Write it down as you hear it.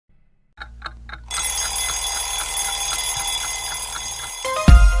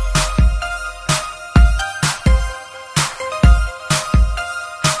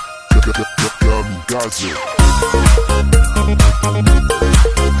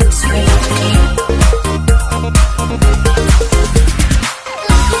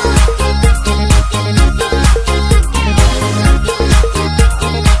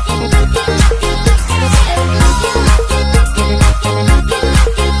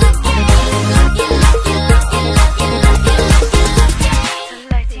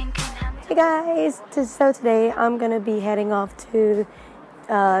So today I'm gonna be heading off to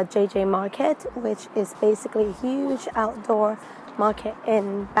JJ Market, which is basically a huge outdoor market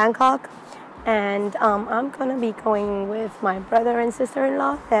in Bangkok, and I'm gonna be going with my brother and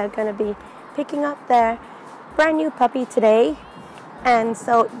sister-in-law. They're gonna be picking up their brand new puppy today, and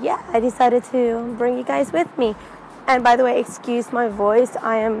so yeah, I decided to bring you guys with me. And by the way, excuse my voice,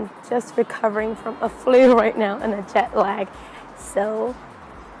 I am just recovering from a flu right now and a jet lag, so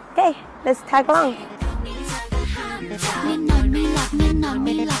okay, let's tag along. Okay,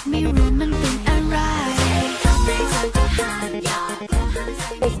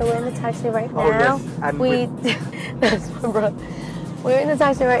 so we're in the taxi right now. That's my brother. We're in the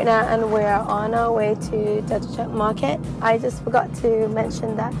taxi right now and we're on our way to JJ Market. I just forgot to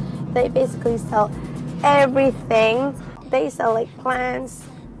mention that they basically sell everything. They sell like plants,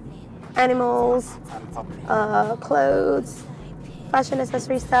 animals, clothes, fashion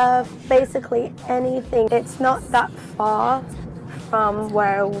accessory stuff, basically anything. It's not that far from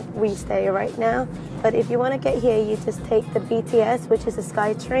where we stay right now, but if you want to get here, you just take the BTS, which is a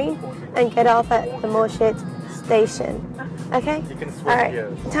sky train, and get off at the Moshit station. Okay? You can swim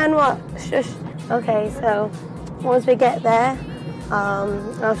here. Tanwa, shush. Okay, so once we get there,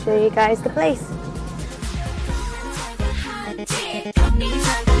 I'll show you guys the place.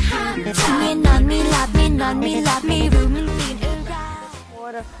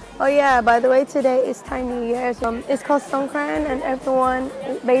 Oh yeah, by the way, today is Thai New Year. It's called Songkran and everyone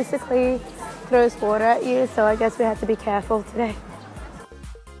basically throws water at you, so I guess we have to be careful today.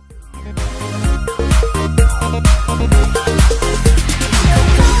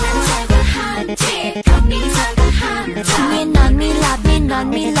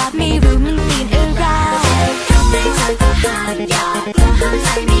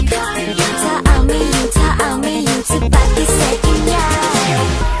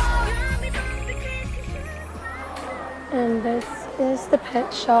 And this is the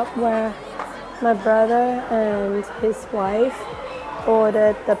pet shop where my brother and his wife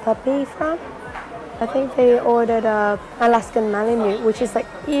ordered the puppy from. I think they ordered a Alaskan Malamute, which is like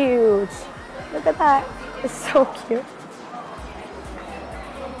huge. Look at that, it's so cute.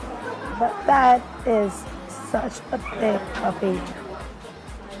 But that is such a big puppy.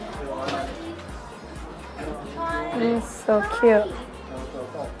 It's so cute.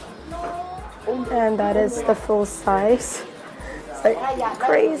 And that is the full size. It's like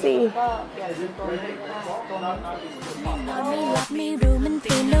crazy.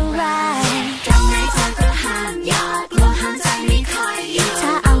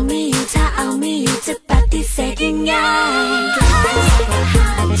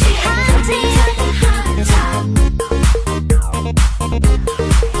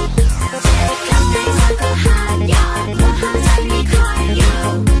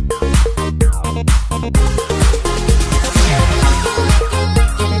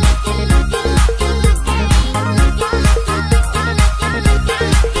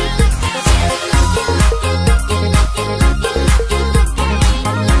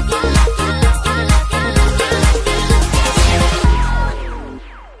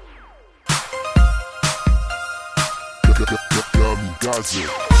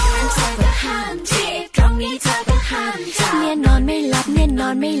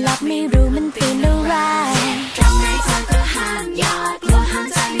 None me love me